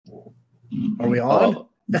Are we on?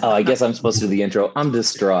 I guess I'm supposed to do the intro. I'm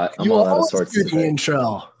distraught. I'm all out of sorts. Do the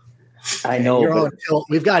intro. I know. You're on tilt.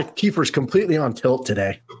 We've got Kiefer's completely on tilt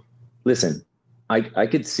today. Listen, I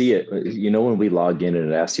could see it. You know, when we log in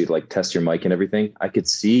and it asks you to like test your mic and everything, I could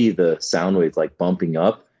see the sound waves like bumping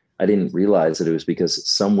up. I didn't realize that it was because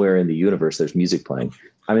somewhere in the universe there's music playing.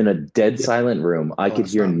 I'm in a dead silent room. I could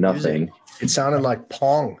hear nothing. Music. It sounded like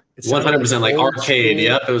Pong. 100% like arcade.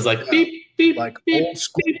 Yep. It was like beep, beep, like beep, old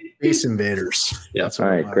school Space Invaders. Yeah. All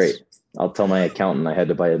right, great. I'll tell my accountant I had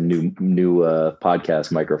to buy a new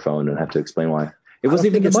podcast microphone and have to explain why. It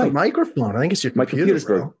wasn't even the microphone. I think it's your my computer,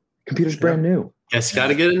 computer's Computer's brand new. Yes, got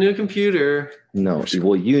to get a new computer. No,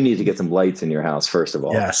 well, you need to get some lights in your house first of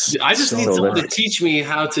all. Yes, I just need someone to teach me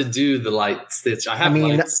how to do the lights. I have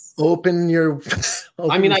lights. Open your.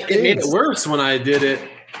 It made it worse when I did it.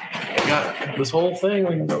 I got this whole thing.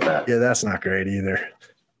 We can go back. Yeah, that's not great either.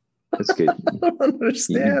 That's good. I don't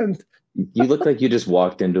understand. You look like you just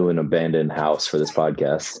walked into an abandoned house for this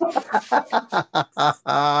podcast.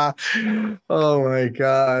 Oh my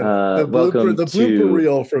God. The blooper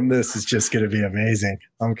reel from this is just going to be amazing.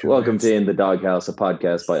 Welcome to In the Doghouse, a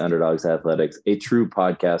podcast by Underdogs Athletics, a true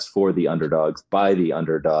podcast for the underdogs by the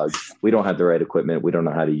underdogs. We don't have the right equipment. We don't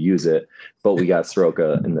know how to use it, but we got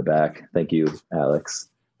Sroka in the back. Thank you, Alex.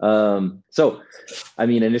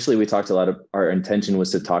 Initially we talked a lot of our intention was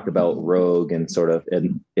to talk about Rogue and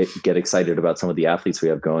get excited about some of the athletes we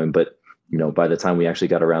have going. But, you know, by the time we actually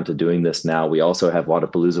got around to doing this now, we also have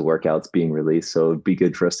Wodapalooza workouts being released. So it'd be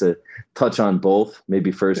good for us to touch on both.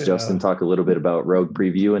 Maybe first, Justin, talk a little bit about Rogue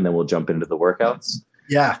preview, and then we'll jump into the workouts.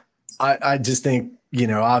 Yeah. I just think, you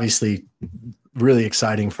know, obviously really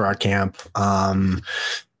exciting for our camp.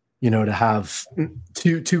 To have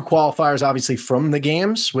two qualifiers, obviously from the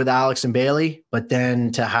games with Alex and Bailey, but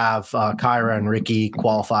then to have Kyra and Ricky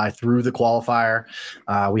qualify through the qualifier.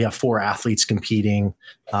 We have 4 athletes competing,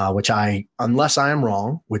 which unless I am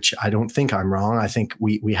wrong, which I don't think I'm wrong, I think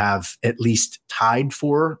we have at least tied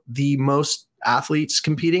for the most athletes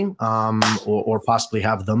competing, or possibly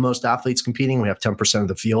have the most athletes competing. We have 10% of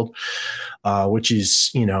the field, which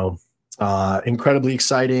is, you know, incredibly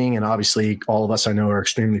exciting. And obviously all of us I know are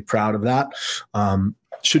extremely proud of that.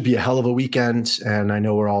 Should be a hell of a weekend. And I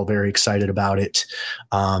know we're all very excited about it.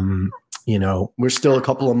 We're still a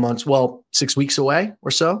couple of months, 6 weeks away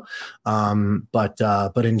or so.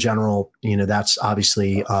 But in general, you know, that's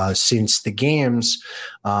obviously, since the games,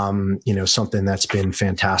 something that's been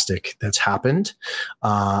fantastic that's happened.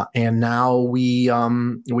 And now we have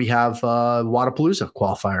Wodapalooza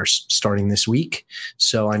qualifiers starting this week.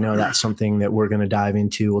 So I know that's something that we're going to dive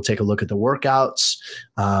into. We'll take a look at the workouts,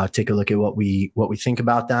 take a look at what we think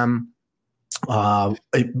about them.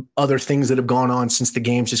 Other things that have gone on since the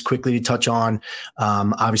games, just quickly to touch on,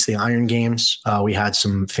 obviously Iron Games. We had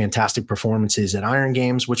some fantastic performances at Iron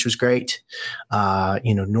Games, which was great.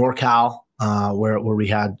 NorCal, where we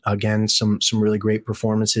had, again, some really great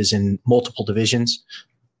performances in multiple divisions.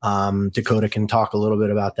 Dakota can talk a little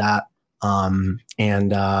bit about that. And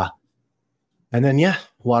then,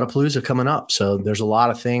 Wodapalooza coming up. So there's a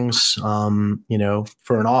lot of things,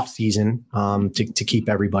 for an off season, to keep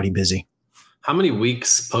everybody busy. How many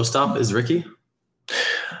weeks post-op is Ricky?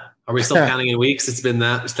 Are we still counting in weeks? It's been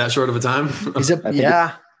that short of a time? I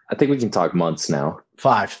think we can talk months now.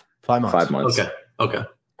 5 months. 5 months. Okay.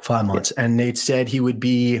 5 months. And Nate said he would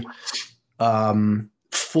be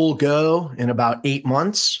full go in about 8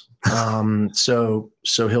 months. So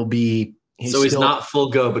he'll be. He's not full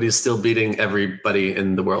go, but he's still beating everybody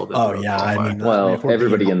in the world.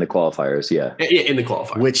 Everybody in the qualifiers, yeah. In the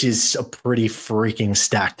qualifiers. Which is a pretty freaking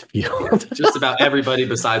stacked field. Just about everybody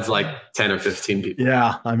besides like 10 or 15 people.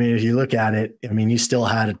 Yeah. I mean, if you look at it, you still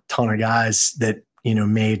had a ton of guys that,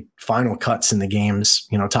 made final cuts in the games,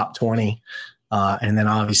 top 20. And then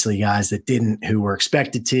obviously guys that didn't, who were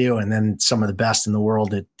expected to, and then some of the best in the world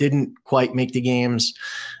that didn't quite make the games.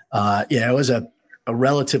 It was a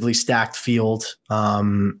relatively stacked field.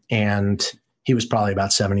 And he was probably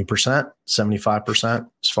about 70%, 75%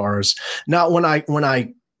 as far as not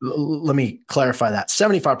let me clarify that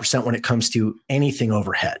 75% when it comes to anything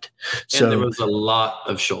overhead. So there was a lot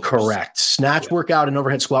of shoulders. Correct. Snatch workout and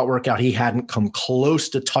overhead squat workout. He hadn't come close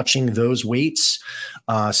to touching those weights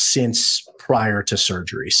since prior to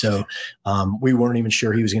surgery. So we weren't even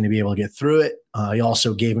sure he was going to be able to get through it. He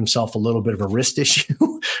also gave himself a little bit of a wrist issue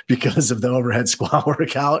because of the overhead squat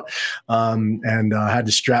workout, and had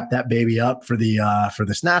to strap that baby up for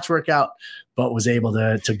the snatch workout, but was able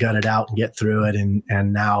to gut it out and get through it,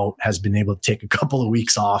 and now has been able to take a couple of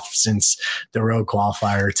weeks off since the Rogue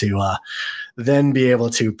qualifier to then be able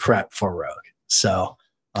to prep for Rogue. So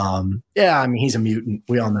he's a mutant.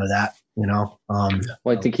 We all know that. Well,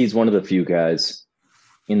 I think he's one of the few guys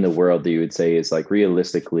in the world that you would say is like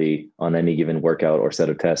realistically on any given workout or set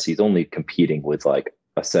of tests, he's only competing with like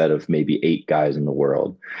a set of maybe 8 guys in the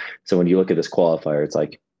world. So when you look at this qualifier, it's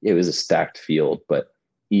like it was a stacked field, but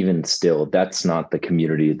even still, that's not the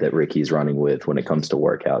community that Ricky's running with when it comes to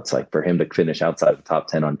workouts. Like for him to finish outside the top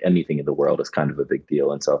 10 on anything in the world is kind of a big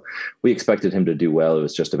deal. And so we expected him to do well. It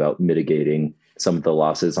was just about mitigating some of the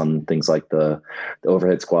losses on things like the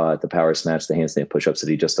overhead squat, the power snatch, the handstand push-ups that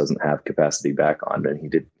he just doesn't have capacity back on. And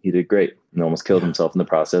he did great and almost killed himself in the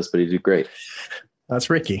process, but he did great. That's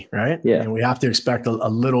Ricky, right? Yeah. And we have to expect a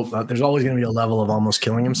little, there's always going to be a level of almost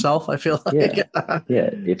killing himself, I feel like. Yeah.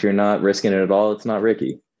 If you're not risking it at all, it's not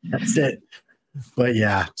Ricky. That's it. But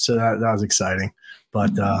yeah, so that was exciting.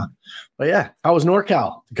 But yeah, how was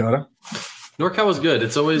NorCal, Dakota? NorCal was good.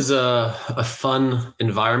 It's always a fun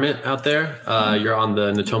environment out there. You're on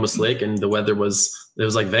the Natomas Lake, and the weather was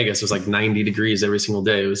like Vegas. It was like 90 degrees every single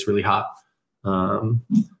day. It was really hot.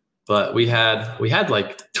 But we had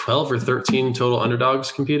like 12 or 13 total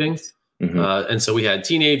underdogs competing. Mm-hmm. And so we had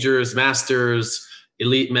teenagers, masters,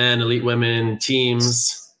 elite men, elite women,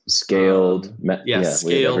 teams. Scaled.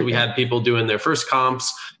 Scaled. We had people doing their first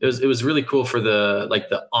comps. It was really cool for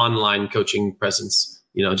the online coaching presence.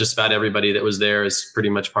 Just about everybody that was there is pretty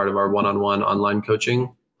much part of our one-on-one online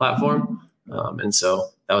coaching platform. And so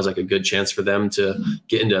that was like a good chance for them to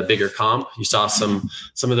get into a bigger comp. You saw some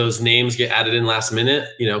of those names get added in last minute,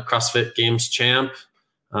 CrossFit Games champ,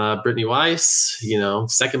 Brittany Weiss,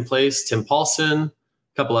 second place, Tim Paulson, a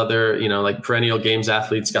couple other, like perennial games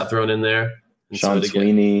athletes got thrown in there. And Sean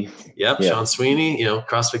Sweeney. Sean Sweeney,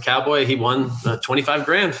 CrossFit Cowboy, he won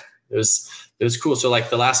 $25,000. It was cool. So like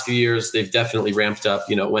the last few years, they've definitely ramped up,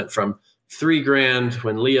 it went from $3,000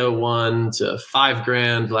 when Leo won to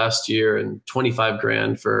 $5,000 last year and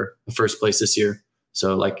 $25,000 for the first place this year.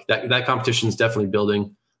 So like that competition is definitely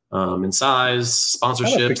building in size,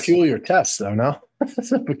 sponsorships. Kind of peculiar test though, no?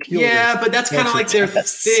 That's a peculiar. Yeah, but that's kind of like their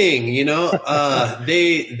thing,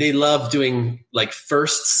 They love doing like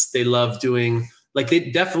firsts. They love doing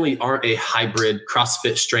they definitely aren't a hybrid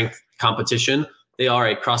CrossFit strength competition. They are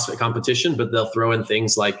a CrossFit competition, but they'll throw in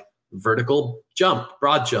things like vertical jump,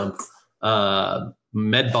 broad jump,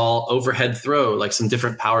 med ball, overhead throw, like some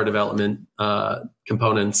different power development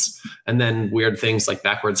components, and then weird things like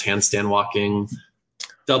backwards handstand walking,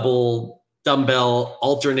 double dumbbell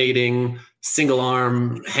alternating, single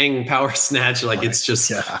arm hang power snatch. Like it's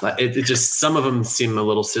just, it just, some of them seem a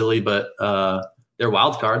little silly, but they're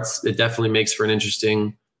wild cards. It definitely makes for an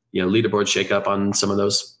interesting, leaderboard shakeup on some of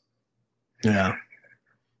those. Yeah.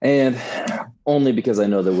 And only because I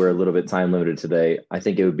know that we're a little bit time limited today, I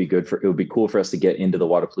think it would be cool for us to get into the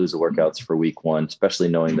Wodapalooza workouts for week 1, especially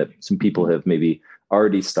knowing that some people have maybe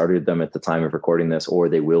already started them at the time of recording this, or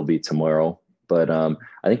they will be tomorrow. But I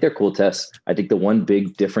think they're cool tests. I think the one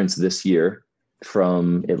big difference this year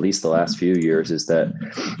from at least the last few years is that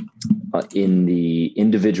in the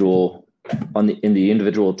individual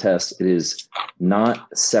test, it is not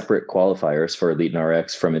separate qualifiers for elite and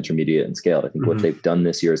RX from intermediate and scaled. I think what they've done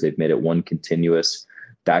this year is they've made it one continuous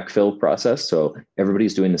backfill process. So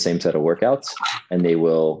everybody's doing the same set of workouts, and they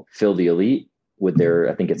will fill the elite with their,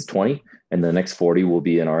 I think it's 20, and the next 40 will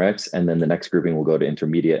be in RX, and then the next grouping will go to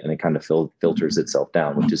intermediate, and it kind of filters itself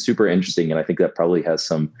down, which is super interesting. And I think that probably has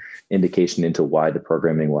some indication into why the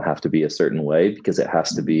programming will have to be a certain way, because it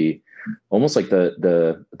has to be almost like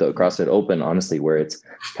the CrossFit Open, honestly, where it's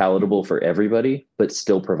palatable for everybody, but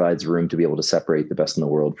still provides room to be able to separate the best in the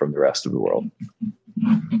world from the rest of the world.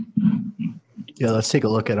 Yeah, let's take a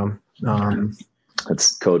look at them.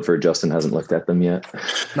 That's code for Justin hasn't looked at them yet.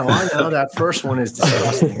 No, I know that first one is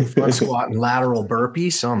disgusting. Front squat and lateral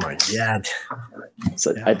burpees. Oh my God.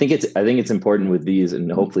 So yeah. I think it's important with these,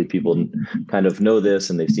 and hopefully people kind of know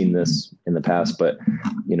this and they've seen this in the past, but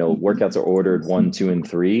workouts are ordered 1, 2, and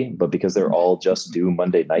 3, but because they're all just due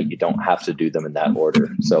Monday night, you don't have to do them in that order.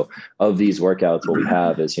 So of these workouts, what we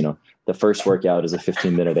have is, the first workout is a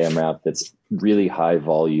 15-minute AMRAP that's really high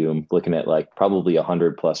volume, looking at like probably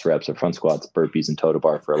 100+ reps of front squats, burpees, and toe to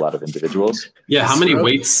bar for a lot of individuals. Yeah. How many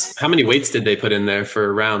weights did they put in there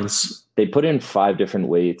for rounds? They put in 5 different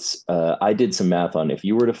weights. I did some math on if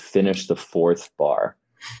you were to finish the 4th bar,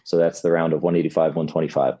 so that's the round of 185,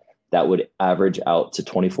 125, that would average out to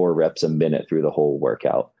 24 reps a minute through the whole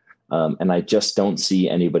workout. And I just don't see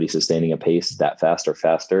anybody sustaining a pace that fast or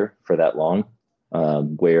faster for that long.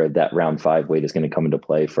 Where that round 5 weight is going to come into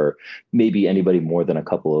play for maybe anybody more than a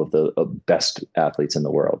couple of the best athletes in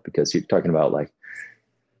the world, because you're talking about like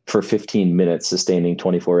for 15 minutes sustaining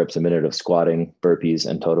 24 reps a minute of squatting, burpees,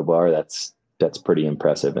 and toe to bar. That's that's pretty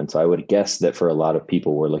impressive. And so I would guess that for a lot of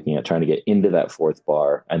people, we're looking at trying to get into that fourth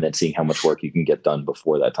bar and then seeing how much work you can get done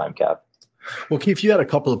before that time cap. Well, Keith, you had a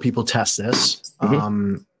couple of people test this,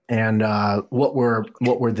 and what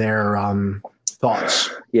were their thoughts?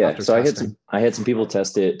 Yeah, so I had some people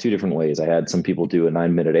test it two different ways. I had some people do a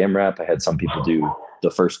 9-minute AMRAP. I had some people do the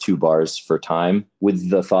first 2 bars for time, with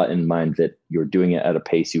the thought in mind that you're doing it at a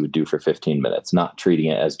pace you would do for 15 minutes, not treating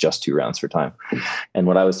it as just 2 rounds for time. And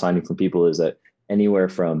what I was finding from people is that anywhere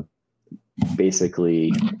from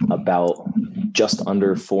basically about just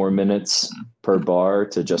under 4 minutes per bar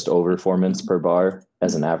to just over 4 minutes per bar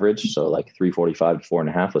as an average. So like 3:45 to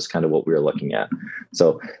 4.5 was kind of what we were looking at.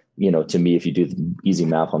 So, to me, if you do the easy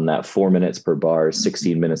math on that, 4 minutes per bar is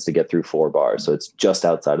 16 minutes to get through 4 bars. So it's just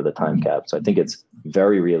outside of the time cap. So I think it's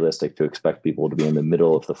very realistic to expect people to be in the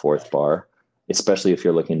middle of the 4th bar, especially if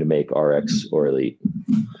you're looking to make RX or Elite.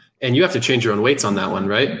 And you have to change your own weights on that one,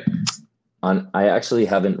 right? I actually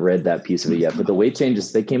haven't read that piece of it yet, but the weight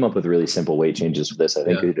changes, they came up with really simple weight changes for this. I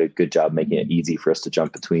think they did a good job making it easy for us to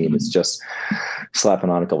jump between. It's just slapping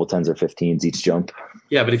on a couple 10s or 15s each jump.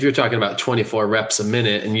 Yeah, but if you're talking about 24 reps a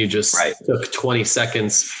minute and you just took 20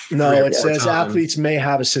 seconds. No, it says athletes may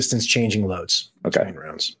have assistance changing loads between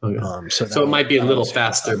rounds. So it might be a little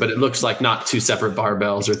faster, but it looks like not 2 separate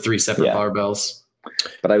barbells or 3 separate barbells.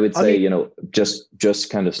 But I would say, just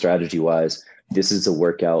kind of strategy wise, this is a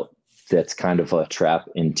workout that's kind of a trap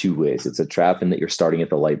in 2 ways. It's a trap in that you're starting at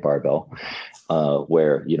the light barbell,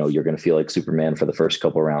 where, you're going to feel like Superman for the first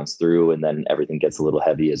couple rounds through, and then everything gets a little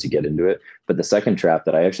heavy as you get into it. But the second trap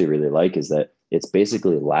that I actually really like is that it's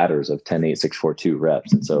basically ladders of 10, 8, 6, 4, 2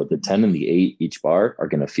 reps. And so the 10 and the 8 each bar are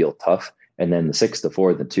going to feel tough. And then the 6, the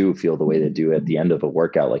 4, the 2 feel the way they do at the end of a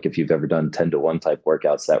workout. Like if you've ever done 10-1 type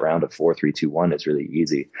workouts, that round of 4, 3, 2, 1 is really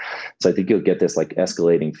easy. So I think you'll get this like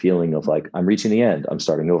escalating feeling of like, I'm reaching the end, I'm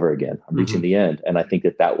starting over again, I'm reaching the end. And I think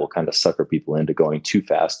that will kind of sucker people into going too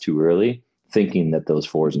fast, too early, thinking that those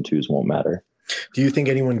 4s and 2s won't matter. Do you think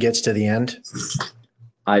anyone gets to the end?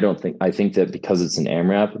 I think that because it's an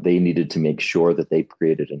AMRAP, they needed to make sure that they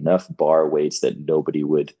created enough bar weights that nobody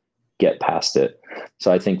would get past it.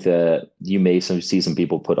 So I think that you may see some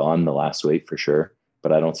people put on the last weight for sure,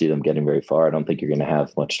 but I don't see them getting very far. I don't think you're going to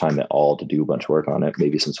have much time at all to do a bunch of work on it.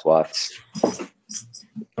 Maybe some squats.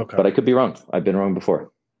 Okay. But I could be wrong. I've been wrong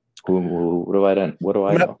before. What do I know?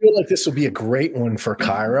 I feel like this will be a great one for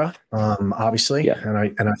Kyra, obviously. Yeah. And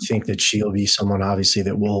I think that she'll be someone obviously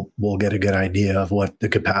that will get a good idea of what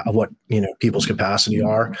people's capacity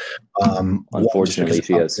are. Unfortunately,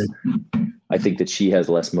 she has. I think that she has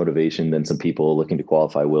less motivation than some people looking to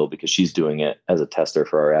qualify will, because she's doing it as a tester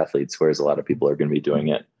for our athletes, whereas a lot of people are going to be doing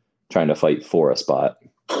it trying to fight for a spot.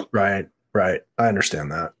 Right. I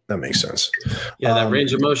understand that. That makes sense. Yeah, that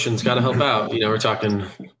range of motion's got to help out. We're talking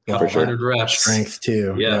 100 reps. Strength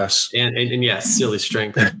too. Yeah. Yes. And yes, silly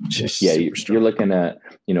strength. You're looking at,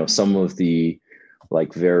 some of the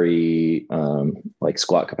like very like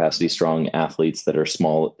squat capacity strong athletes that are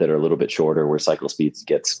small, that are a little bit shorter, where cycle speeds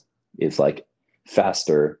is like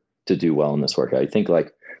faster to do well in this workout. I think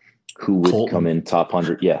like who would Colton come in top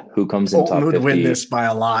 100? Yeah. Who comes in top 50? Would win this by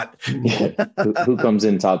a lot. who comes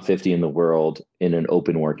in top 50 in the world in an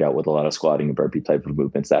open workout with a lot of squatting and burpee type of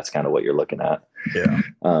movements? That's kind of what you're looking at. Yeah.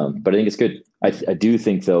 But I think it's good. I do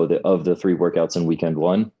think though that of the 3 workouts in weekend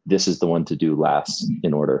 1, this is the one to do last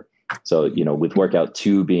in order. So, with workout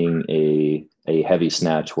 2 being a heavy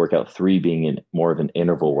snatch, workout 3 being more of an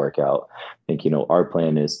interval workout, I think, our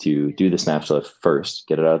plan is to do the snatch lift first,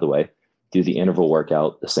 get it out of the way, do the interval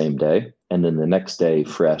workout the same day, and then the next day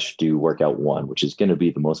fresh do workout 1, which is going to be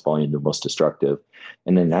the most volume, the most destructive.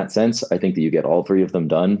 And in that sense, I think that you get all 3 of them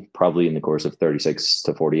done probably in the course of 36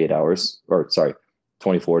 to 48 hours,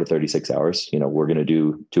 24 to 36 hours. We're going to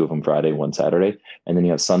do 2 of them Friday, 1 Saturday, and then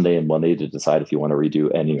you have Sunday and Monday to decide if you want to redo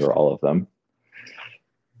any or all of them.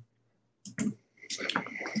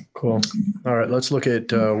 Cool. All right, let's look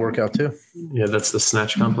at workout 2. Yeah, that's the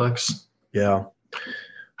snatch complex. Yeah.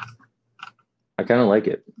 I kind of like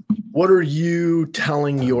it. What are you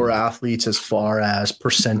telling your athletes as far as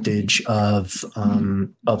percentage of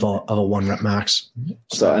a 1 rep max?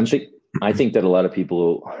 So I think that a lot of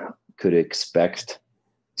people could expect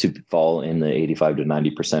to fall in the 85 to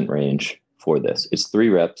 90% range for this. It's 3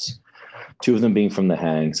 reps, 2 of them being from the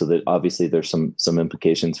hang. So that obviously there's some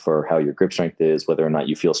implications for how your grip strength is, whether or not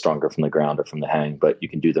you feel stronger from the ground or from the hang, but you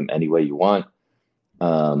can do them any way you want.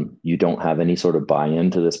 You don't have any sort of buy-in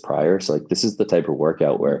to this prior. So like, this is the type of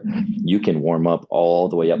workout where you can warm up all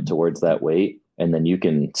the way up towards that weight, and then you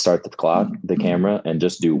can start the camera and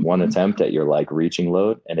just do 1 attempt at your like reaching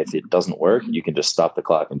load. And if it doesn't work, you can just stop the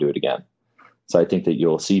clock and do it again. So I think that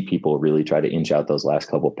you'll see people really try to inch out those last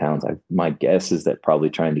couple of pounds. My guess is that probably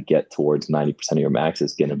trying to get towards 90% of your max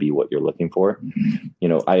is going to be what you're looking for.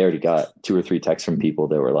 I already got 2 or 3 texts from people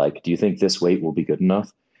that were like, do you think this weight will be good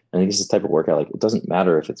enough? I think it's this type of workout. Like, it doesn't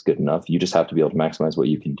matter if it's good enough. You just have to be able to maximize what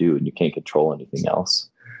you can do, and you can't control anything else.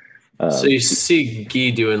 So you see Guy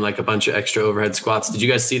doing like a bunch of extra overhead squats. Did you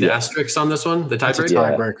guys see the asterisks on this one? The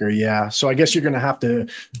tiebreaker? Tiebreaker, yeah. So I guess you're going to have to,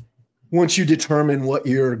 once you determine what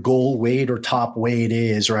your goal weight or top weight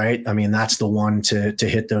is, right? I mean, that's the one to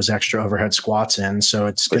hit those extra overhead squats in. So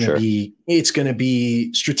it's going to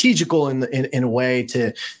be strategical in a way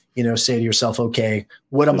to, say to yourself, okay,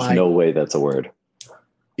 There's no way that's a word.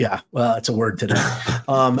 Yeah, well, it's a word today.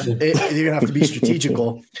 You're going to have to be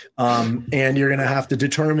strategical, and you're going to have to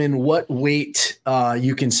determine what weight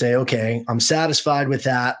you can say, okay, I'm satisfied with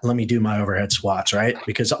that. Let me do my overhead squats, right?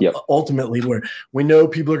 Because ultimately we know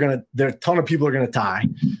there are a ton of people are going to tie.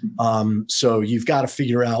 So you've got to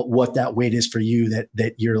figure out what that weight is for you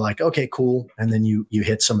that you're like, okay, cool. And then you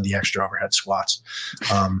hit some of the extra overhead squats.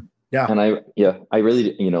 Yeah. And I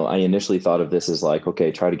really, I initially thought of this as like,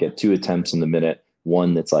 okay, try to get 2 attempts in the minute.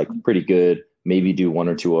 One that's like pretty good, maybe do 1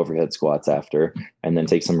 or 2 overhead squats after, and then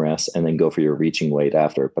take some rest, and then go for your reaching weight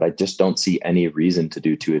after. But I just don't see any reason to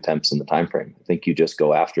do 2 attempts in the time frame. I think you just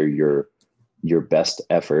go after your best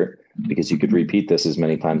effort, because you could repeat this as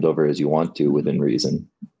many times over as you want to within reason.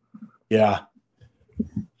 Yeah.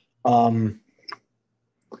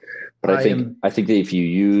 But I think that if you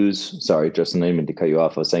use, sorry, Justin, I didn't mean to cut you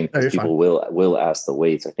off. I was saying people will ask the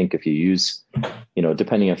weights. I think if you use,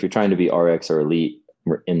 depending if you're trying to be RX or elite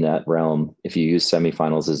in that realm, if you use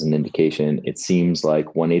semifinals as an indication, it seems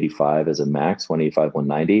like 185 as a max, 185,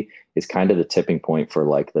 190 is kind of the tipping point for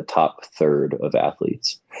like the top third of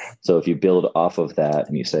athletes. So if you build off of that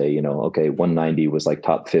and you say, okay, 190 was like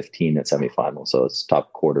top 15 at semifinals, so it's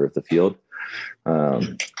top quarter of the field,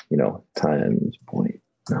 times 0.9.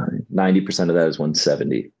 90% of that is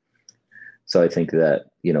 170. So I think that,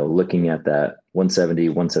 looking at that 170,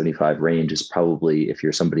 175 range is probably, if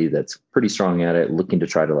you're somebody that's pretty strong at it, looking to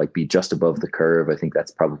try to like be just above the curve, I think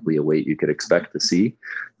that's probably a weight you could expect to see.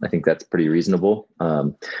 I think that's pretty reasonable.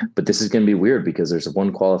 But this is going to be weird because there's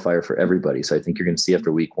one qualifier for everybody. So I think you're going to see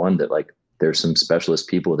after week 1 that like there's some specialist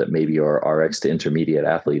people that maybe are RX to intermediate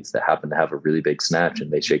athletes that happen to have a really big snatch,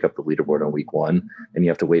 and they shake up the leaderboard on week 1, and you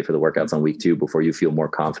have to wait for the workouts on week 2 before you feel more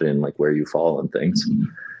confident in like where you fall and things.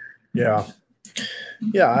 Yeah.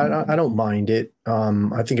 Yeah. I don't mind it.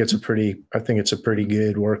 I think it's a pretty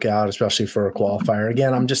good workout, especially for a qualifier.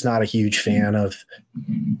 Again, I'm just not a huge fan of,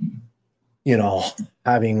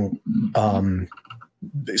 having,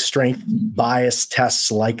 strength bias tests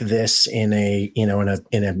like this in a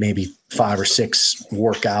maybe 5 or 6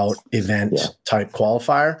 workout event type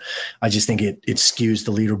qualifier. I just think it skews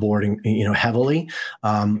the leaderboard, heavily.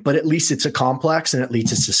 But at least it's a complex, and at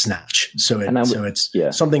least it's a snatch. So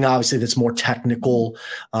it's something obviously that's more technical.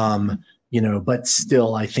 But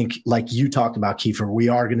still, I think like you talked about, Kiefer, we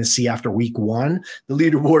are going to see after week 1, the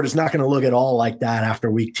leaderboard is not going to look at all like that after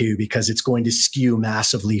week 2, because it's going to skew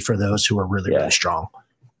massively for those who are really, really strong.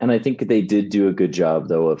 And I think they did do a good job,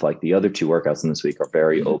 though, of like the other 2 workouts in this week are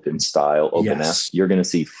very open style, open-esque. You're going to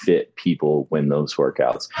see fit people win those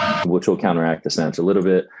workouts, which will counteract the snatch a little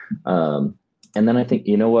bit. And then I think,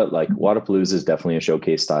 like Wodapalooza is definitely a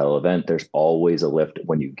showcase style event. There's always a lift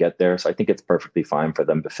when you get there. So I think it's perfectly fine for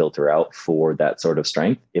them to filter out for that sort of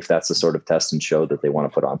strength, if that's the sort of test and show that they want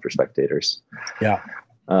to put on for spectators. Yeah.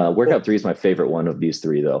 Workout 3 is my favorite one of these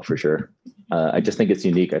 3, though, for sure. I just think it's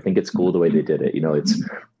unique. I think it's cool the way they did it.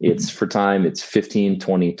 It's for time, it's 15,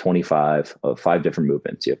 20, 25 of 5 different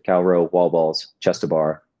movements. You have cow row, wall balls, chest to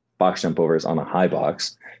bar, box jump overs on a high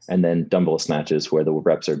box, and then dumbbell snatches where the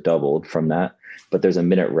reps are doubled from that. But there's a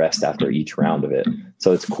minute rest after each round of it.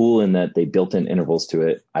 So it's cool in that they built in intervals to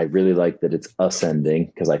it. I really like that it's ascending,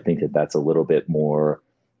 because I think that that's a little bit more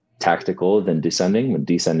tactical than descending. When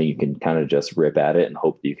descending, you can kind of just rip at it and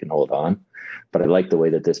hope that you can hold on. But I like the way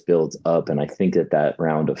that this builds up. And I think that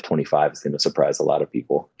round of 25 is going to surprise a lot of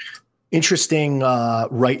people. Interesting.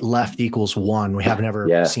 Right, left equals 1. We haven't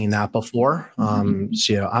ever seen that before.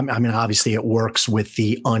 So, I mean, obviously it works with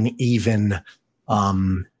the uneven,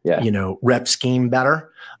 rep scheme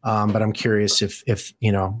better. But I'm curious if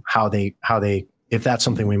if that's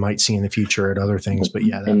something we might see in the future at other things. But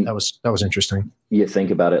that was interesting. You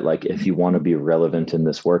think about it, like if you want to be relevant in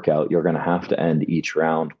this workout, you're going to have to end each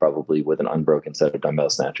round probably with an unbroken set of dumbbell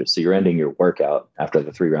snatches. So you're ending your workout after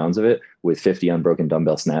the 3 rounds of it with 50 unbroken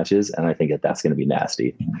dumbbell snatches. And I think that's going to be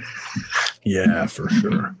nasty. Yeah, for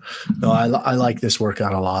sure. No, I like this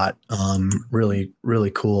workout a lot. Really,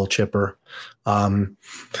 really cool, chipper. And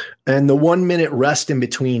the 1 minute rest in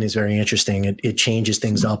between is very interesting. It changes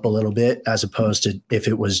things up a little bit as opposed to if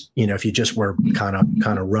it was, if you just were kind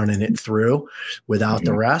of running it through without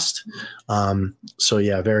the rest. So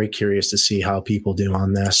yeah, very curious to see how people do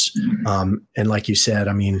on this. And like you said,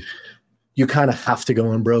 I mean, you kind of have to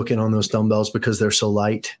go unbroken on those dumbbells because they're so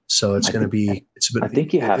light. So it's going to be, I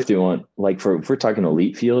think you have to on, like, if we're talking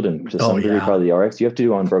elite field and to some degree probably the RX, you have to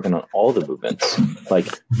do unbroken on all the movements. Like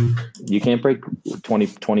you can't break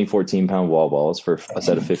 20, 14 pound wall balls for a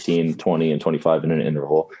set of 15, 20 and 25 in an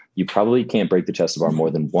interval. You probably can't break the chest to bar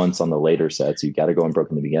more than once on the later sets. You got to go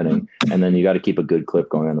unbroken in the beginning, and then you got to keep a good clip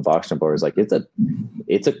going on the box jump bars. Like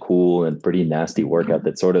it's a cool and pretty nasty workout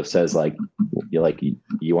that sort of says like,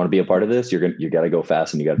 you want to be a part of this. You got to go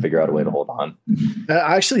fast and you got to figure out a way to hold on.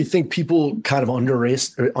 I actually think people kind of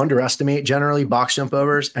underestimate generally box jump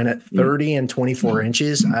overs, and at 30 and 24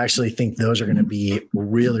 inches, I actually think those are going to be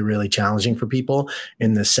really, really challenging for people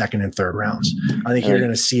in the second and third rounds. I think you're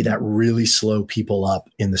going to see that really slow people up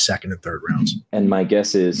in the second and third rounds. And my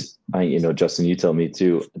guess is, Justin, you tell me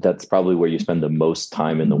too, that's probably where you spend the most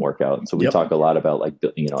time in the workout. So we talk a lot about like,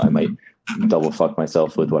 I might double fuck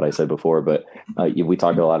myself with what I said before, but we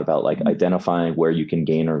talk a lot about like identifying where you can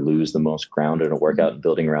gain or lose the most ground in a workout and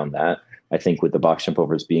building around that. I think with the box jump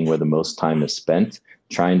overs being where the most time is spent,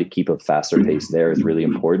 trying to keep a faster pace there is really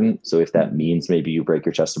important. So if that means maybe you break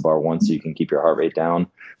your chest to bar once so you can keep your heart rate down,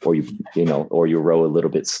 or you row a little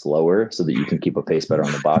bit slower so that you can keep a pace better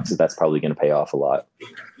on the boxes, that's probably going to pay off a lot.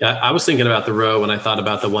 Yeah, I was thinking about the row when I thought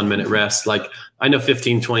about the 1 minute rest. Like I know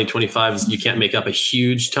 15, 20, 25, you can't make up a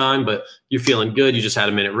huge time, but you're feeling good. You just had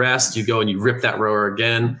a minute rest. You go and you rip that rower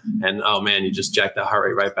again. And oh man, you just jack that heart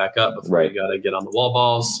rate right back up before you got to get on the wall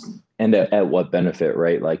balls. And at what benefit,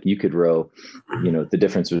 right? Like you could row, the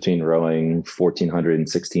difference between rowing 1,400 and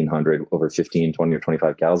 1,600 over 15, 20 or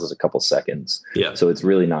 25 cals is a couple seconds. Yeah. So it's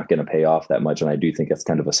really not going to pay off that much. And I do think that's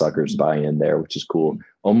kind of a sucker's buy-in there, which is cool.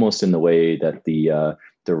 Almost in the way that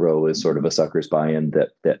the row is sort of a sucker's buy-in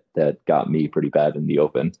that got me pretty bad in the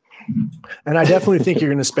open. And I definitely think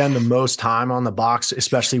you're going to spend the most time on the box,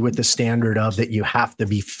 especially with the standard of that you have to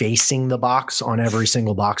be facing the box on every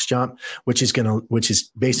single box jump, which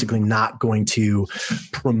is basically not going to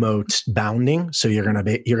promote bounding. So you're going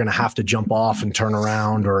to have to jump off and turn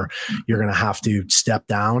around, or you're going to have to step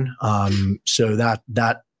down. So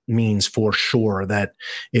that means for sure that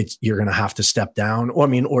you're going to have to step down,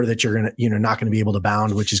 or that you're going to, not going to be able to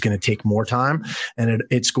bound, which is going to take more time. And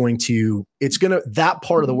that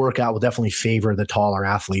part of the workout will definitely favor the taller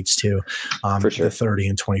athletes too. For sure. The 30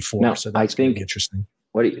 and 24. Now, so that's going to be interesting.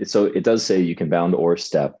 So it does say you can bound or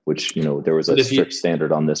step, which, there was a strict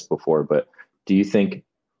standard on this before, but do you think?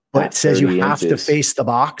 But it says you have to face the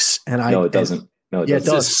box, no, it doesn't. No, it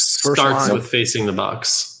does. Starts with facing the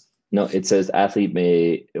box. No, it says athlete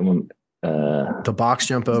may. The box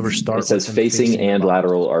jump over starts. It says facing and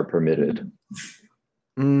lateral are permitted.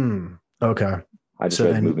 Okay. I just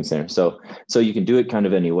read the movement center. So you can do it kind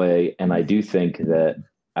of any way. And I do think that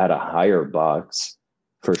at a higher box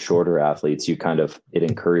for shorter athletes, it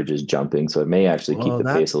encourages jumping. So it may actually keep the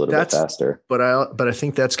pace a little bit faster. But I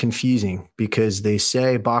think that's confusing because they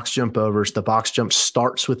say box jump overs, the box jump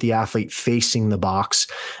starts with the athlete facing the box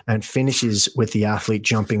and finishes with the athlete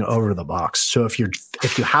jumping over the box. So if you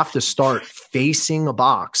have to start facing a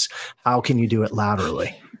box, how can you do it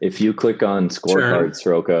laterally? If you click on scorecard,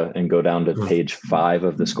 Soroka, and go down to page 5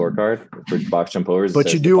 of the scorecard for box jump overs.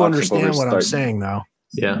 But you do understand what I'm saying though.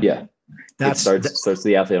 Yeah. Yeah. It starts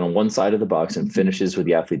the athlete on one side of the box and finishes with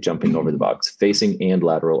the athlete jumping over the box. Facing and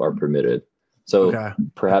lateral are permitted. So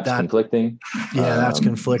perhaps conflicting. Yeah, that's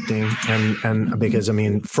conflicting. And because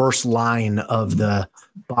first line of the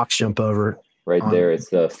box jump over. Right there. It's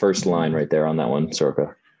the first line right there on that one,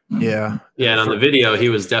 Soroka. Yeah. Yeah. And on the video, he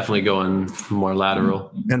was definitely going more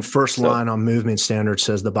lateral. And first line on movement standard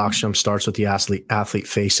says the box jump starts with the athlete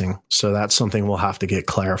facing. So that's something we'll have to get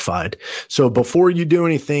clarified. So before you do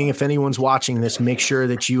anything, if anyone's watching this, make sure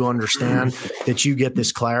that you understand that you get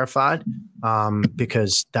this clarified,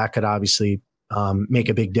 because that could obviously make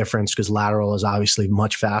a big difference because lateral is obviously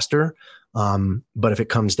much faster. But if it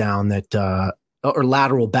comes down that, or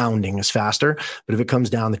lateral bounding is faster. But if it comes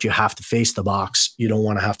down that you have to face the box, you don't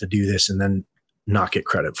want to have to do this and then not get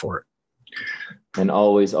credit for it. And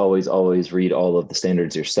always, always, always read all of the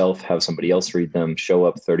standards yourself. Have somebody else read them. Show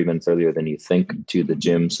up 30 minutes earlier than you think to the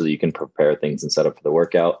gym so that you can prepare things and set up for the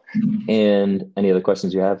workout. And any other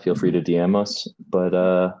questions you have, feel free to DM us. But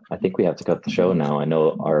I think we have to cut the show now. I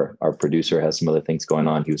know our producer has some other things going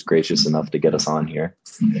on. He was gracious enough to get us on here.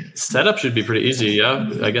 Setup should be pretty easy. Yeah,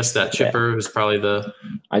 I guess that chipper is probably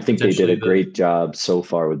I think they did a great job so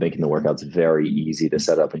far with making the workouts very easy to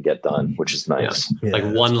set up and get done, which is nice. Yeah. Like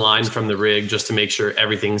one line from the rig just to make sure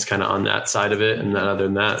everything's kind of on that side of it. And then other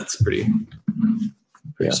than that, it's pretty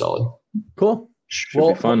solid. Cool.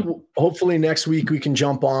 Should be fun. Hopefully next week we can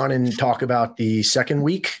jump on and talk about the second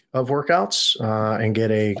week of workouts and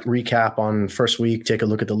get a recap on first week, take a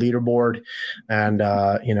look at the leaderboard, and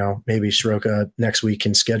maybe Soroka next week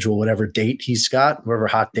can schedule whatever date he's got, whatever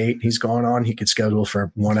hot date he's going on, he could schedule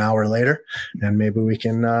for 1 hour later, and maybe we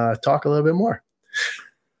can talk a little bit more.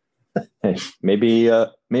 Hey, maybe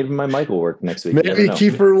my mic will work next week. Maybe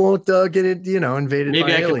Kiefer won't get it, invaded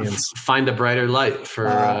by aliens. Can find a brighter light for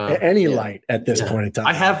any light at this point in time.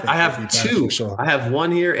 I have two. I have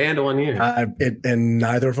one here and one here, and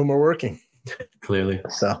neither of them are working. Clearly.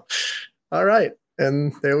 So, all right,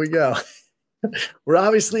 and there we go. We're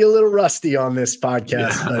obviously a little rusty on this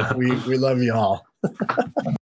podcast, but we love you all.